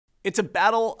It's a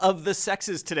battle of the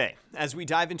sexes today as we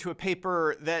dive into a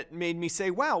paper that made me say,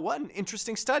 wow, what an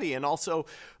interesting study. And also,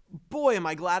 boy, am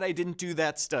I glad I didn't do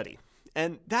that study.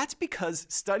 And that's because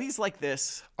studies like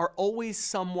this are always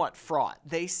somewhat fraught.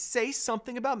 They say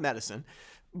something about medicine,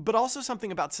 but also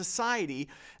something about society.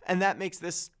 And that makes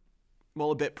this,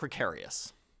 well, a bit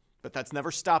precarious. But that's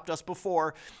never stopped us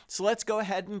before. So let's go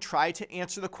ahead and try to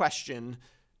answer the question,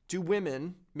 do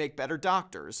women make better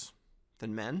doctors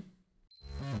than men?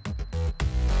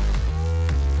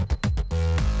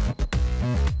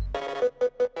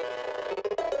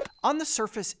 On the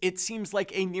surface, it seems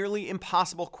like a nearly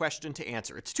impossible question to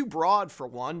answer. It's too broad for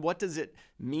one. What does it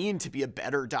mean to be a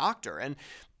better doctor? And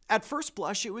at first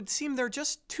blush, it would seem there are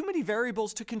just too many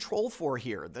variables to control for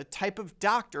here. The type of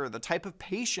doctor, the type of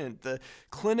patient, the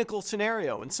clinical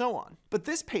scenario, and so on. But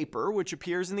this paper, which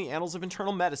appears in the Annals of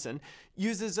Internal Medicine,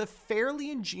 uses a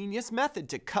fairly ingenious method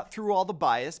to cut through all the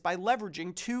bias by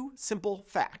leveraging two simple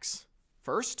facts.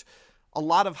 First, a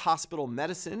lot of hospital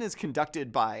medicine is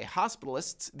conducted by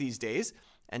hospitalists these days.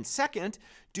 And second,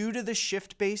 due to the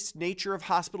shift-based nature of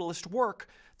hospitalist work,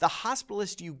 the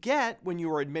hospitalist you get when you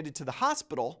are admitted to the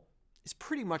hospital is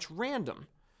pretty much random.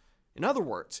 In other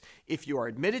words, if you are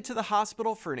admitted to the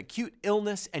hospital for an acute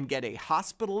illness and get a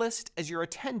hospitalist as your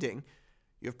attending,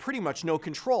 you have pretty much no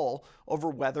control over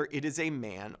whether it is a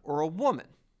man or a woman.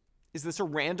 Is this a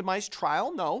randomized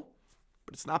trial? No,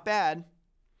 but it's not bad.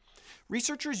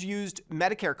 Researchers used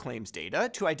Medicare claims data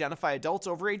to identify adults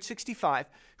over age 65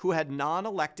 who had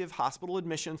non-elective hospital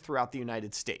admissions throughout the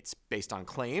United States. Based on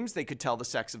claims, they could tell the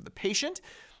sex of the patient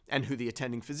and who the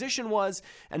attending physician was,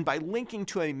 and by linking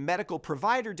to a medical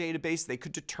provider database, they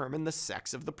could determine the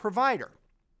sex of the provider.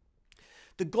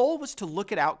 The goal was to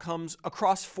look at outcomes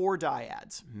across four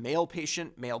dyads: male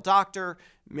patient, male doctor,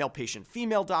 male patient,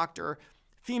 female doctor,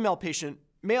 female patient,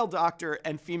 male doctor,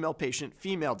 and female patient,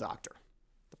 female doctor.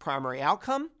 Primary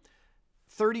outcome,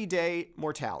 30-day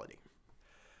mortality.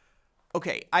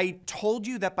 Okay, I told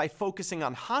you that by focusing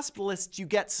on hospitalists, you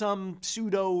get some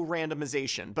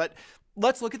pseudo-randomization, but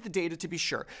let's look at the data to be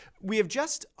sure. We have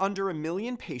just under 1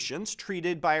 million patients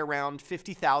treated by around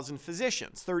 50,000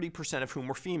 physicians, 30% of whom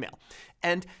were female.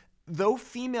 And though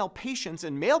female patients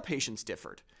and male patients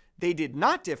differed, they did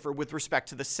not differ with respect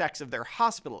to the sex of their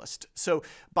hospitalist. So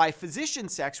by physician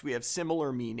sex, we have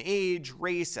similar mean age,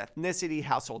 race, ethnicity,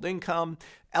 household income,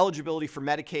 eligibility for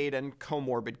Medicaid, and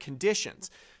comorbid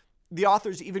conditions. The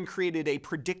authors even created a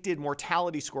predicted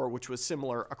mortality score, which was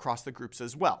similar across the groups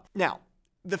as well. Now,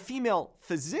 the female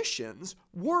physicians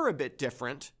were a bit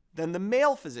different than the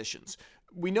male physicians.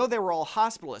 We know they were all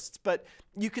hospitalists, but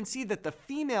you can see that the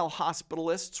female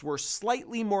hospitalists were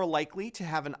slightly more likely to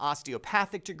have an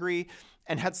osteopathic degree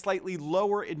and had slightly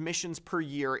lower admissions per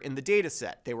year in the data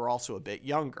set. They were also a bit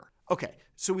younger. Okay,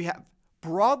 so we have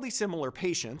broadly similar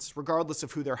patients, regardless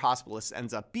of who their hospitalist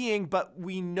ends up being, but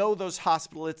we know those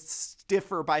hospitalists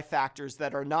differ by factors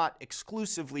that are not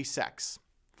exclusively sex.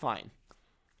 Fine.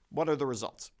 What are the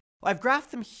results? I've graphed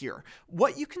them here.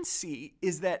 What you can see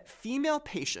is that female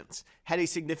patients had a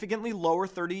significantly lower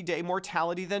 30-day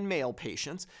mortality than male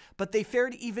patients, but they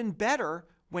fared even better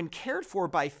when cared for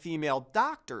by female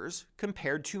doctors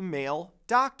compared to male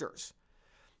doctors.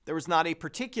 There was not a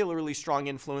particularly strong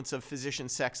influence of physician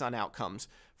sex on outcomes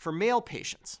for male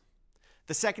patients.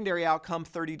 The secondary outcome,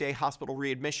 30-day hospital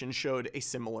readmission, showed a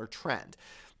similar trend.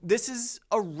 This is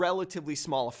a relatively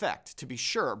small effect, to be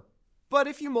sure, but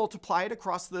if you multiply it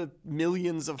across the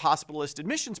millions of hospitalist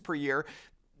admissions per year,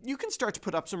 you can start to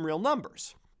put up some real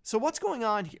numbers. So what's going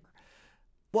on here?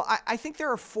 Well, I think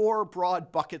there are four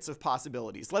broad buckets of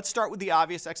possibilities. Let's start with the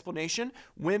obvious explanation.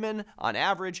 Women, on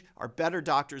average, are better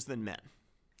doctors than men.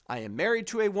 I am married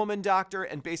to a woman doctor,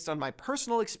 and based on my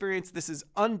personal experience, this is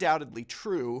undoubtedly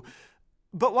true.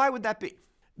 But why would that be?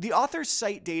 The authors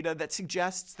cite data that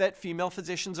suggests that female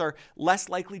physicians are less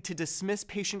likely to dismiss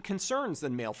patient concerns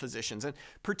than male physicians, and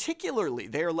particularly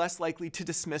they are less likely to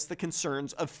dismiss the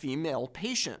concerns of female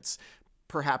patients,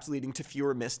 perhaps leading to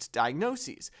fewer missed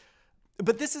diagnoses.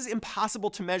 But this is impossible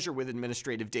to measure with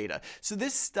administrative data, so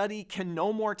this study can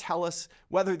no more tell us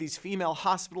whether these female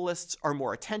hospitalists are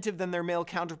more attentive than their male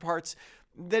counterparts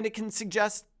than it can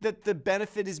suggest that the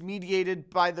benefit is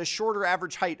mediated by the shorter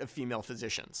average height of female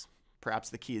physicians.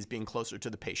 Perhaps the key is being closer to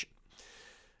the patient.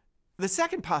 The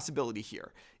second possibility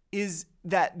here is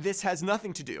that this has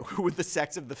nothing to do with the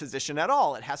sex of the physician at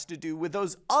all. It has to do with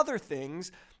those other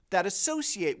things that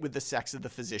associate with the sex of the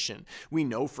physician. We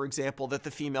know, for example, that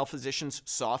the female physicians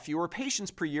saw fewer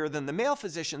patients per year than the male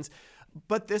physicians,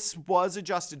 but this was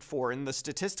adjusted for in the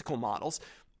statistical models.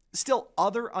 Still,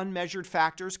 other unmeasured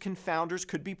factors, confounders,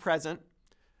 could be present.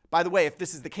 By the way, if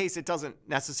this is the case, it doesn't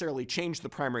necessarily change the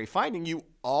primary finding. You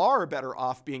are better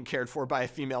off being cared for by a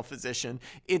female physician.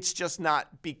 It's just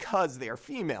not because they are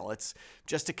female. It's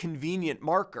just a convenient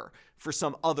marker for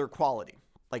some other quality,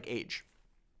 like age.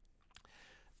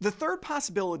 The third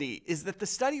possibility is that the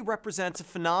study represents a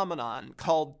phenomenon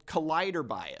called collider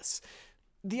bias.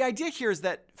 The idea here is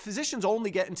that physicians only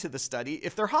get into the study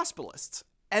if they're hospitalists,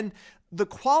 and the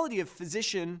quality of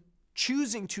physician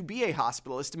choosing to be a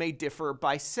hospitalist may differ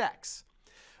by sex.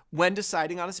 When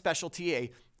deciding on a specialty,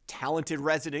 a talented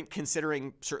resident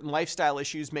considering certain lifestyle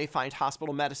issues may find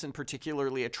hospital medicine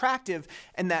particularly attractive,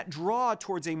 and that draw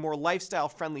towards a more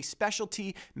lifestyle-friendly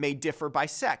specialty may differ by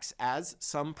sex, as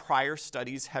some prior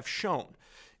studies have shown.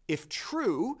 If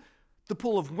true, the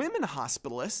pool of women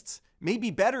hospitalists may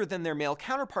be better than their male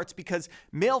counterparts because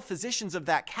male physicians of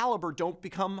that caliber don't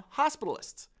become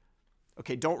hospitalists.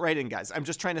 Okay, don't write in, guys. I'm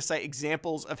just trying to cite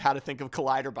examples of how to think of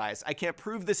collider bias. I can't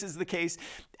prove this is the case.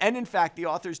 And in fact, the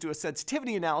authors do a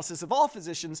sensitivity analysis of all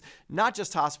physicians, not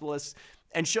just hospitalists,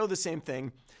 and show the same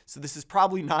thing. So this is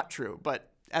probably not true,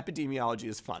 but epidemiology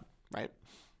is fun, right?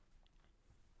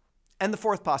 And the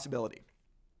fourth possibility.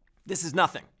 This is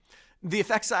nothing. The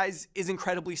effect size is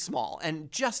incredibly small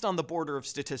and just on the border of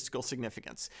statistical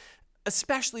significance.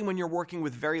 Especially when you're working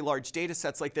with very large data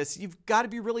sets like this, you've got to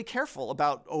be really careful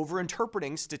about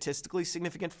over-interpreting statistically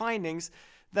significant findings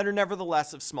that are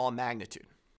nevertheless of small magnitude.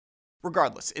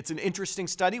 Regardless, it's an interesting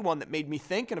study, one that made me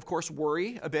think and, of course,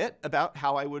 worry a bit about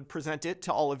how I would present it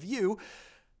to all of you.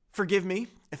 Forgive me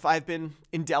if I've been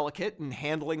indelicate in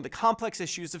handling the complex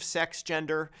issues of sex,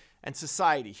 gender, and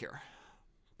society here,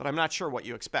 but I'm not sure what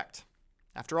you expect.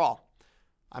 After all,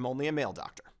 I'm only a male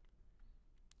doctor.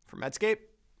 For Medscape,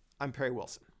 I'm Perry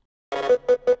Wilson.